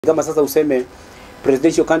Kama sasa useme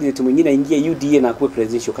presidential candidate mwingine aingie UDA na akuwe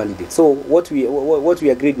presidential candidate. So what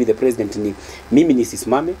we agreed with the president ni mimi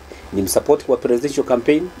nisisimame, nimsupport kwa presidential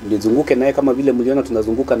campaign, nizunguke naye kama vile mliona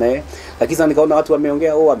tunazunguka naye. Lakini sasa nikaona watu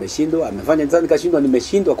wameongea ameshindwa, amefanya nzani nikashindwa,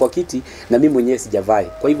 nimeshindwa kwa kiti na mimi mwenyewe sijavai.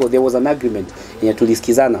 Kwa hivyo there was an agreement yenye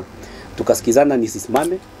tulisikizana. Tukasikizana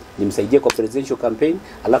nisisimame, nimsaidie kwa presidential campaign,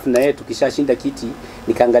 alafu na yeye tukishashinda kiti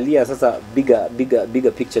nikaangalia sasa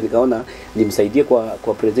bigger picture, nikaona nimsaidie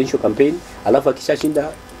kwa presidential campaign, alafu akishashinda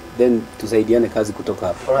then tusaidiane kazi kutoka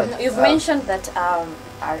hapo. You've mentioned that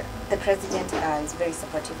the president is very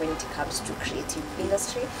supportive when it comes to creative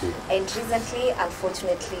industry, and recently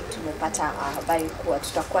unfortunately tumepata habari kuwa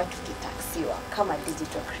tutakuwa tukitaksiwa kama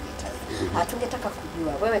digital creators. Tungetaka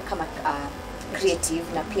kujua wewe kama creative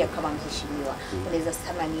na pia kama mheshimiwa unaweza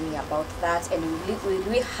sema nini about that, and will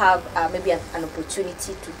we have maybe an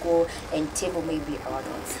opportunity to go and table maybe our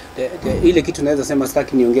notes? Ile kitu naweza sema,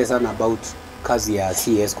 sitaki niongee sana about kazi ya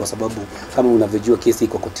CS kwa sababu kama unavyojua kesi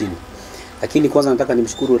iko kotini, lakini kwanza nataka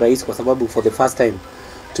nimshukuru rais kwa sababu for the first time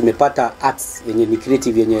tumepata arts yenye ni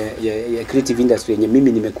creative yenye creative industry yenye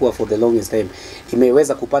mimi nimekuwa for the longest time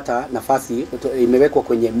imeweza kupata nafasi, imewekwa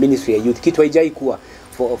kwenye ministry ya youth, kitu haijai kuwa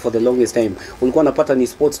for the longest time. Ulikuwa unapata ni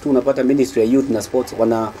sports tu, unapata ministry ya youth na sports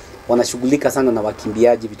wanashughulika sana na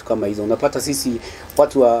wakimbiaji, vitu kama hizo. Unapata sisi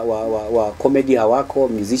watu wa comedy hawako,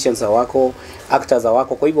 musicians hawako, actors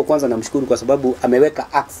hawako. Kwa hivyo kwanza namshukuru kwa sababu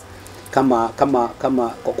ameweka arts kama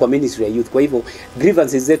kwa ministry ya youth. Kwa hivyo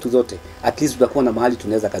grievances zetu zote at least tutakuwa na mahali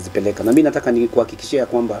tunaweza kazipeleka. Na mimi nataka kuhakikishia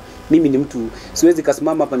kwamba mimi ni mtu, siwezi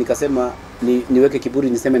kasimama hapa nikasema niweke kiburi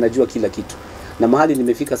niseme najua kila kitu. Na mahali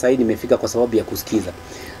nimefika sasa nimefika kwa sababu ya kusikiza.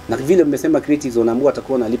 Na vile mmesema creatives wanaamua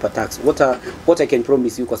atakuwa analipa tax. What I can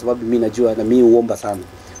promise you, kwa sababu mimi najua na mimi uomba sana,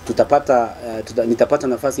 nitapata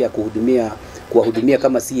nafasi ya kuwahudumia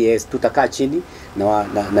kama CAS. Tutakaa chini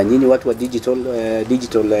na nyinyi watu wa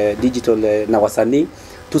digital na wasanii,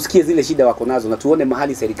 tusikie zile shida wako nazo na tuone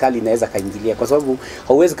mahali serikali inaweza kaingilia, kwa sababu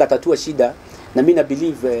hauwezi katatua shida. Na mimi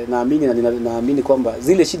naamini kwamba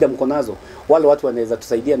zile shida mko nazo wale watu wanaweza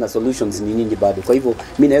tusaidia na solutions ni nyingi bado. Kwa hivyo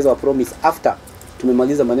mimi naweza wa promise after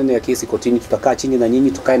tumemaliza maneno ya kesi kotini, tutakaa chini na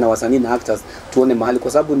nyinyi, tukae na wasanii na actors, tuone mahali,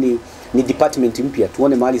 kwa sababu ni department mpya,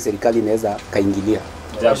 tuone mahali serikali inaweza kaingilia.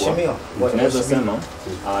 Jaguar, unaweza sema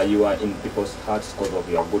you are in people's hearts because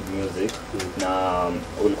of your good music, na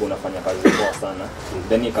ulikuwa unafanya kazi poa sana,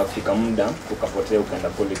 then ikafika muda ukapotea ukaenda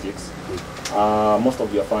politics. Most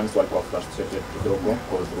of your fans walikuwa frustrated kidogo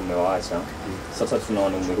because umewaacha. Sasa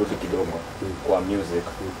tunaona umerudi kidogo kwa music.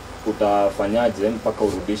 Utafanyaje mpaka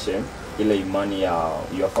urudishe ile imani ya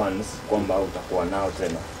your fans kwamba utakuwa nao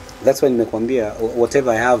tena? That's why nimekuambia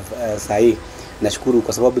whatever I have sahi, nashukuru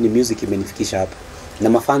kwa sababu ni music imenifikisha hapa. Na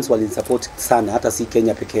mafans walinisupport sana, hata si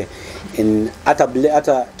Kenya pekee.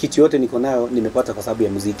 Hata kitu yote niko nayo nimepata kwa sababu ya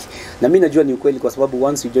muziki. Na mimi najua ni ukweli, kwa sababu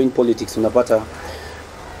once you join politics unapata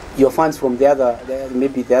your fans from the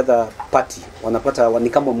other party wanapata ni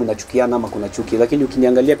kama mnachukiana ama kuna chuki. Lakini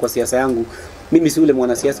ukiniangalia kwa siasa yangu, mimi si ule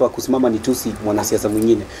mwanasiasa wa kusimama nitusi mwanasiasa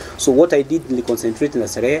mwingine. So what I did ni concentrate na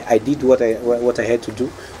starehe. I did what I had to do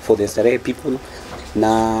for the starehe people,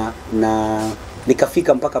 na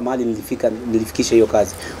nikafika mpaka mahali nilifikisha hiyo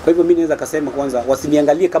kazi. Kwa hivyo mimi naweza kusema kwanza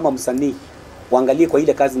wasiniangalie kama msanii, waangalie kwa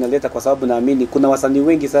ile kazi naleta, kwa sababu naamini kuna wasanii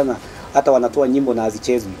wengi sana hata wanatoa nyimbo na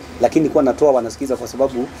hazichezwi, lakini kwa natoa wanasikiza kwa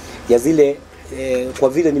sababu ya zile kwa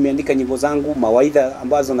vile nimeandika nyimbo zangu, mawaidha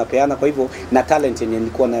ambazo napeana, kwa hivyo na talent yenye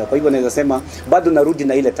nilikuwa nayo. Kwa hivyo naweza sema bado narudi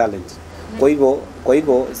na ile talent. Kwa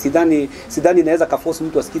hivyo sidhani naweza kaforce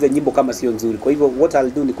mtu asikize nyimbo kama sio nzuri. Kwa hivyo what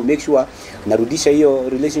I'll do ni ku make sure narudisha hiyo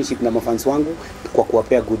relationship na mafans wangu kwa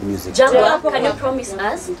kuwapea good music. Jaguar, can you promise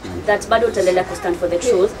us that bado utaendelea ku stand for the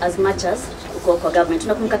truth as much as uko kwa government?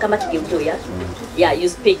 Tunakumbuka kama Kigeugeu, yeah, you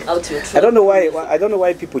speak out your truth. I don't know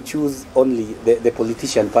why people choose only the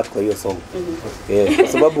politician part kwa hiyo song. Kwa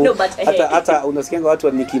sababu no, hata unasikianga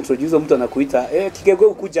watu nikiintroduce mtu anakuita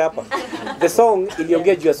Kigeugeu kuja hapa. The song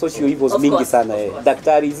iliongea juu ya social evils mingi sana,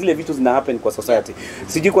 daktari, zile vitu zina happen kwa society.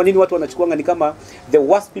 Sijui kwa nini watu wanachukuanga ni kama the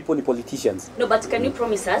worst people ni politicians. No, but can you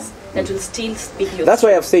promise us that will still speak your That's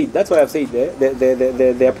why I've said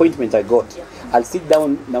the appointment I got. Yeah. I'll sit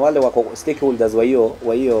down na wale wako stakeholders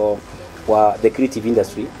wa the creative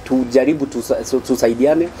industry, tujaribu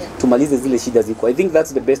tusaidiane, tumalize zile shida ziko. I think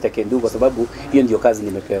that's the best I can do, kwa sababu hiyo ndio kazi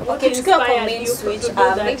nimepewa. Okay, tukiwa kwa main switch,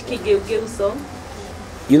 Kigeugeu song.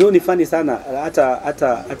 You know, ni funny sana,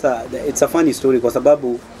 hata it's a funny story, kwa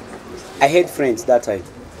sababu I had friends that time,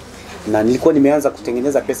 na nilikuwa nimeanza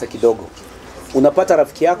kutengeneza pesa kidogo. Unapata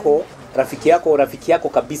rafiki yako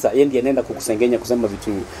kabisa, yeye ndiye anaenda kukusengenya kusema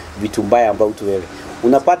vitu mbaya ambao tu wewe.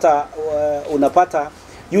 Unapata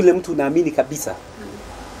yule mtu unaamini kabisa.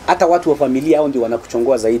 Hata watu wa familia hao ndio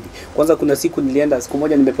wanakuchongoa zaidi. Kwanza kuna siku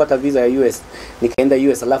moja nimepata visa ya US, nikaenda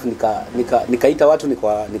US alafu nikaita watu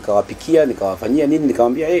nikawapikia, nikawafanyia nini,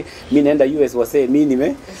 nikamwambia mimi naenda US wasee,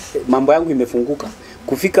 mimi mambo yangu imefunguka.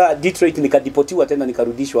 Kufika Detroit nikadipotiwa tena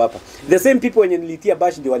nikarudishwa hapa. The same people wenye nilitia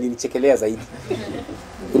bash ndio walinichekelea zaidi.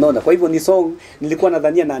 Unaona, kwa hivyo ni song nilikuwa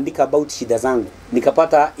nadhania naandika about shida zangu.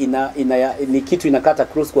 Nikapata ni kitu inakata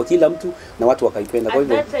cross kwa kila mtu na watu wakaipenda. Kwa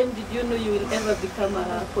hivyo at that time did you know you will ever become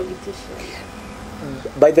a politician?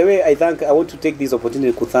 By the way, I want to take this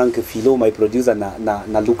opportunity to thank Philo, my producer,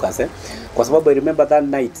 na Lucas. Kwa sababu I remember that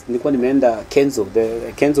night nilikuwa nimeenda Kenzo.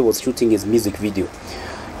 Kenzo was shooting his music video.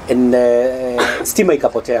 And stima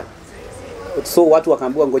ikapotea. So watu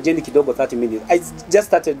wakaambiwa ngojeni kidogo 30 minutes. I just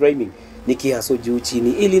started rhyming. Nikihaso juu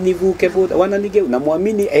chini ili nivuke voda wananige na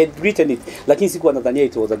muamini I had written it, lakini sikuwa nadhania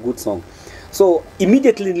it was a good song. So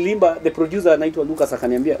immediately nilimba, the producer anaitwa Lucas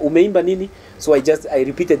akaniambia umeimba nini? So I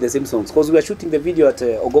repeated the same songs because we were shooting the video at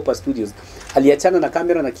Ogopa Studios. Aliachana na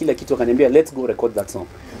kamera na kila kitu akaniambia let's go record that song.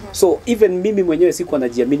 So even mimi mwenyewe sikuwa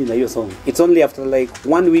najiamini na hiyo song. It's only after like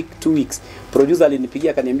 1 week 2 weeks producer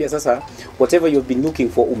alinipigia akaniambia sasa whatever you've been looking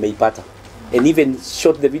for umeipata. And even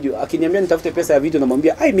shot the video. Akiniambia nitafute pesa ya video,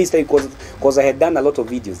 namwambia I missed it because I had done a lot of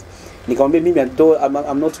videos. Nikamwambia mimi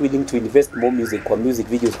I'm not willing to invest more music kwa music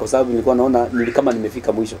videos kwa sababu nilikuwa naona kama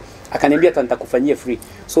nimefika mwisho. Akaniambia hata nitakufanyia free.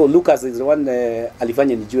 So Lucas is the one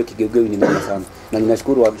alifanya nijue Kigegeu ni noma sana. Na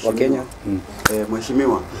ninashukuru wa Kenya.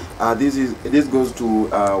 Mheshimiwa, this goes to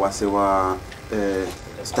wasewa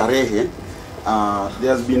starehe.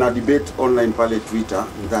 There has been a debate online pale Twitter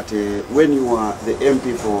that when you are the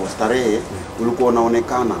MP for Starehe ulikuwa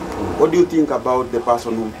unaonekana. What do you think about the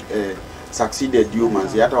person who succeeded you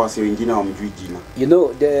manzi hata wase wengine wamjui jina? You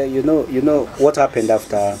know what happened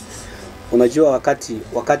after, unajua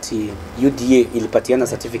wakati UDA ilipatiana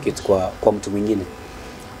certificate kwa mtu mwingine,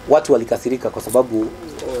 watu walikasirika kwa sababu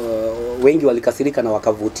wengi walikasirika na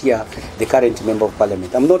wakavutia the current member of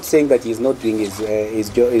parliament. I'm not saying that he is not doing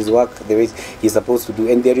his work the way he's supposed to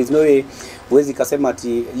do, and there is no way huwezi kasema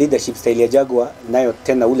ati leadership style ya Jaguar nayo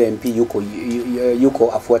tena ule MP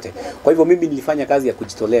yuko afuate. Kwa hivyo mimi nilifanya kazi ya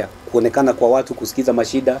kujitolea, kuonekana kwa watu, kusikiza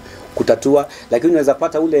mashida, kutatua, lakini unaweza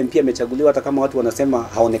pata ule MP amechaguliwa hata kama watu wanasema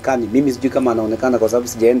haonekani. Mimi sijui kama anaonekana kwa sababu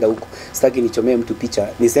sijaenda huko. Sitaki nichomee mtu picha.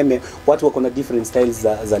 Niseme watu wako na different styles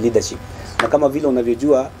za leadership. Na kama vile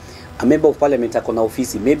unavyojua a member of parliament akona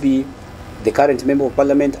ofisi, maybe the current member of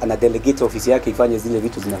parliament ana delegate ofisi yake ifanye zile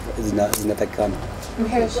vitu zinatakikana.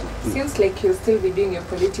 Seems like you'll still be doing your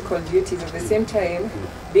political duties at the same time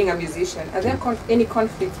being a musician. Are there any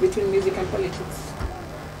conflicts between music and politics?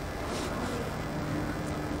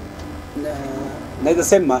 Naweza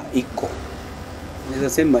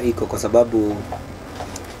sema iko kwa sababu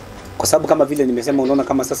kama vile nimesema, unaona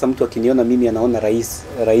kama sasa mtu akiniona mimi anaona rais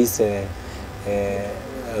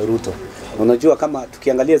Ruto. Unajua kama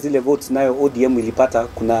tukiangalia zile votes nayo ODM ilipata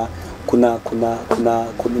kuna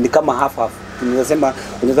ni kama half.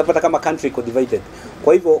 Unaweza pata kama country iko divided.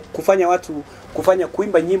 Kwa hivyo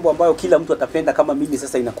kuimba nyimbo ambayo kila mtu atapenda kama mimi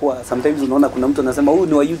sasa inakuwa sometimes unaona kuna mtu anasema huyu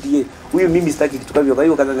ni wa UDA, huyu mimi sitaki kitu kama hivyo. Kwa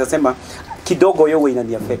hivyo kaza nasema kidogo yowe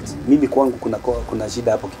inani affect. Mimi kwangu kuna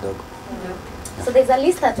shida hapo kidogo. So there's a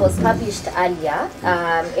list that was published earlier,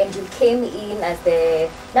 and you came in as the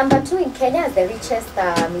number 2 in Kenya as the richest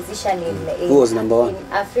musician Who was number 1? In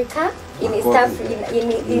Africa, in East Africa,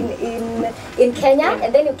 in Kenya,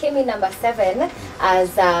 and then you came in number 7 as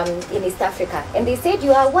in East Africa. And they said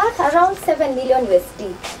you are worth around 7 million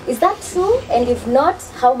USD. Is that true? And if not,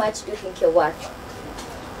 how much do you think you're worth?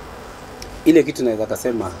 Ile kitu naweza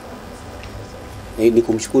kusema ni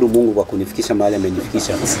kumshukuru Mungu kwa kunifikisha mahali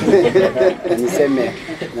amenifikisha.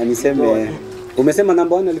 na niseme umesema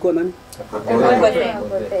namba 1 alikuwa nani?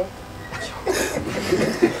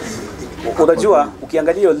 Unajua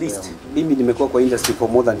ukiangalia hiyo list, mimi nimekuwa kwa industry for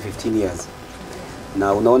more than 15 years.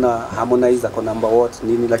 Na unaona Harmonize ako number what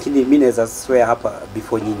nini, lakini mimi naweza swear hapa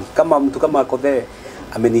before nyinyi. Kama mtu kama Akothee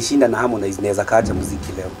amenishinda na Harmonize, naweza kaacha muziki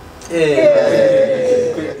leo.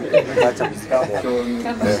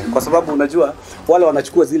 Kwa sababu unajua wale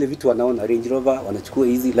wanachukua zile vitu wanaona Range Rover wanachukua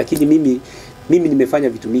hizi, lakini mimi nimefanya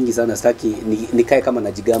vitu mingi sana, sitaki nikae kama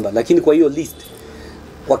najigamba. Lakini kwa hiyo list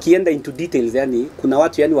wakienda into details, yani kuna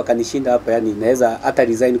watu yani wakanishinda hapa, yani naweza hata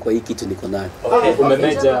resign kwa hii kitu niko nayo.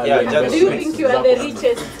 Umemeja do you think you are the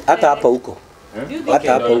richest? Hata hapa huko.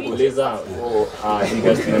 Hata hapa huko. Uliza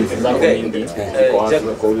investments zako mingi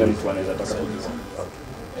kwa ule mtu anaweza kusaidia.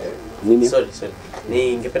 Nini? Sorry.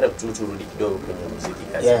 Ningependa turudi kidogo kwenye muziki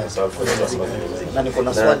kazi kwa sababu kwa sababu muziki. Na niko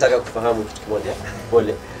na swali nataka kufahamu kitu kimoja.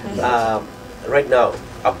 Pole. right now,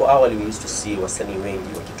 hapo awali we used to see wasanii wengi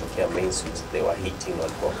wakitokea main switch, they were hitting,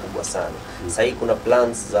 walikuwa kubwa sana. Sasa hii kuna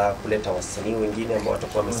plans za kuleta wasanii wengine ambao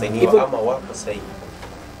watakuwa wamesainiwa ama wako sasa hivi?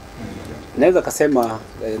 Naweza kasema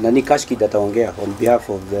nani Kashkid ataongea on behalf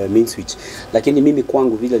of the main switch, lakini mimi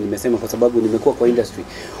kwangu vile nimesema, kwa sababu nimekuwa kwa industry,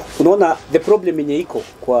 unaona the problem yenye iko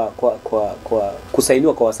kwa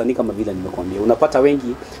kusainiwa kwa wasanii kama vile nimekuambia, unapata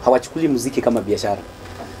wengi hawachukuli muziki kama biashara.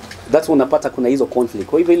 That's unapata kuna hizo conflict.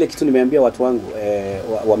 Kwa hivyo ile kitu nimeambia watu wangu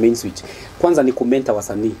wa main switch, kwanza ni kumenta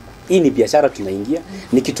wasanii. Hii ni biashara tunaingia,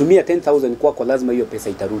 nikitumia 10,000 kwako lazima hiyo pesa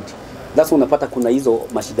itarudi. That's unapata kuna hizo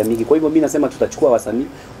mashida mingi. Kwa hivyo mimi nasema tutachukua wasanii,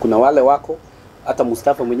 kuna wale wako, hata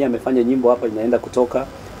Mustafa mwenyewe amefanya nyimbo hapa inaenda kutoka.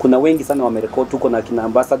 Kuna wengi sana wamerekodi, tuko na kina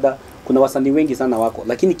ambassador, kuna wasanii wengi sana wako.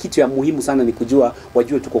 Lakini kitu ya muhimu sana ni kujua,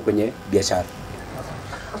 wajue tuko kwenye biashara.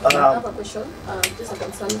 I have a question, just a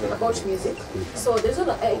concern about music. So there's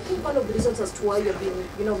I think one of the reasons as to why you've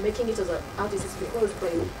been, making it as an artist is because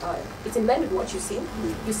it's in line with what you sing.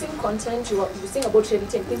 You sing content, you sing about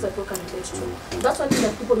reality and things that people can relate to. That's one thing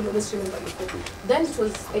that people will always remember you for. Then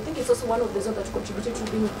I think it's also one of the reasons that contributed to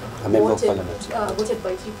being voted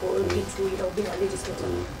by people into, being a legislator.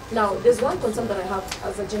 Now, there's one concern that I have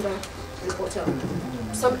as a gender reporter.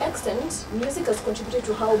 To some extent, music has contributed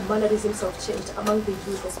to how mannerisms have changed among the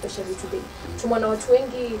youth, especially today. Tumeona watu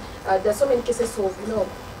wengi, there are so many cases of,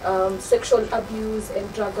 sexual abuse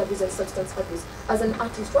and drug abuse and substance abuse. As an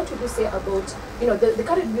artist, what would you say about, the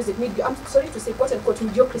current music? I'm sorry to say, quote unquote,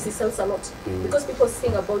 mediocrity sells a lot because people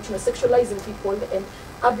sing about, sexualizing people and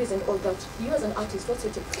abuse and all that. You as an artist, what's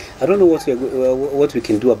your take? I don't know what we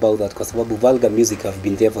can do about that, because vulgar music have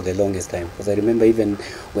been there for the longest time. Because I remember even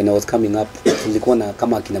when I was coming up, tulikuwa na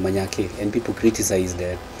kama akina Manyake, and people criticized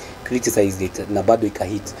it na bado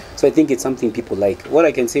ikahit. So I think it's something people like. What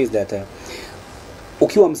I can say is that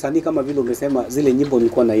ukiwa msanii kama vile umesema zile nyimbo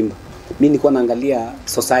nilikuwa naimba, mimi nilikuwa naangalia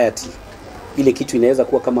society, ile kitu inaweza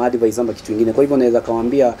kuwa kama advice ama kitu kingine. Kwa hivyo naweza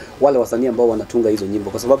kawaambia wale wasanii ambao wanatunga hizo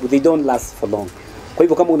nyimbo, kwa sababu they don't last for long. Kwa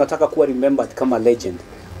hivyo kama unataka kuwa remembered kama legend,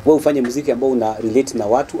 wewe ufanye muziki ambao una relate na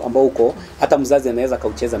watu ambao uko hata mzazi anaweza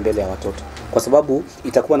kaucheza mbele ya watoto, kwa sababu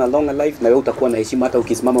itakuwa na longer life na wewe utakuwa na heshima. Hata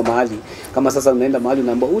ukisimama mahali kama sasa unaenda mahali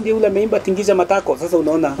unaambia ule ameimba tingisha matako, sasa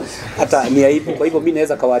unaona hata ni aibu. Kwa hivyo mimi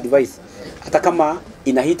naweza kawa advice, hata kama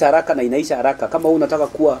inahita haraka na inaisha haraka, kama wewe unataka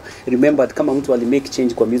kuwa remembered kama mtu ali make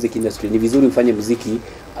change kwa music industry, ni vizuri ufanye muziki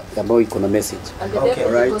ambao iko na message. And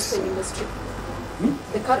the right gospel industry.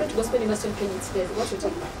 The current gospel industry in Kenya is dead. What you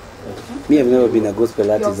take? Me, I've never been a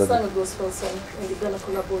gospel artist. You've sung a gospel song and you've done a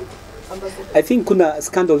collab with ambassador. I think kuna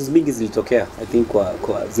scandals mingi zilitokea, I think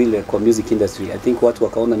kwa music industry. I think watu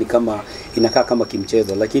wakaona ni kama inakaa kama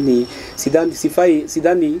kimchezo, lakini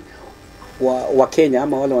sidhani wa Kenya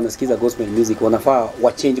ama wale wanasikiza gospel music wanafaa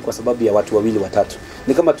wa change kwa sababu ya watu wawili watatu.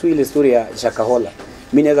 Ni kama tu ile story ya Shakahola.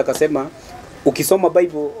 Mimi naweza kusema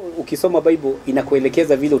ukisoma Bible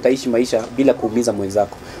inakuelekeza vile utaishi maisha bila kuumiza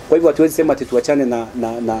mwenzako. Kwa hivyo hatuwezi sema ati tuachane na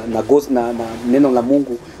neno la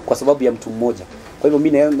Mungu kwa sababu ya mtu mmoja. Kwa hivyo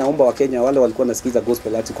mimi naomba Wakenya wale walikuwa nasikiza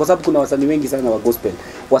gospel artists, kwa sababu kuna wasanii wengi sana wa gospel,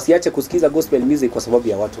 wasiache kusikiza gospel music kwa sababu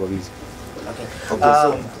ya watu wawili.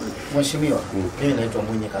 Okay. Mheshimiwa, mimi naitwa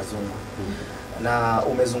Mwenye Kazungu. Na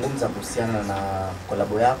umezungumza kuhusiana na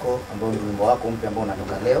kolabo yako ambao ni wimbo wako mpya ambao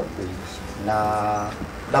unatoka leo. Na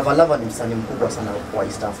Lava Lava ni msanii mkubwa sana wa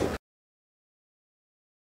East Africa.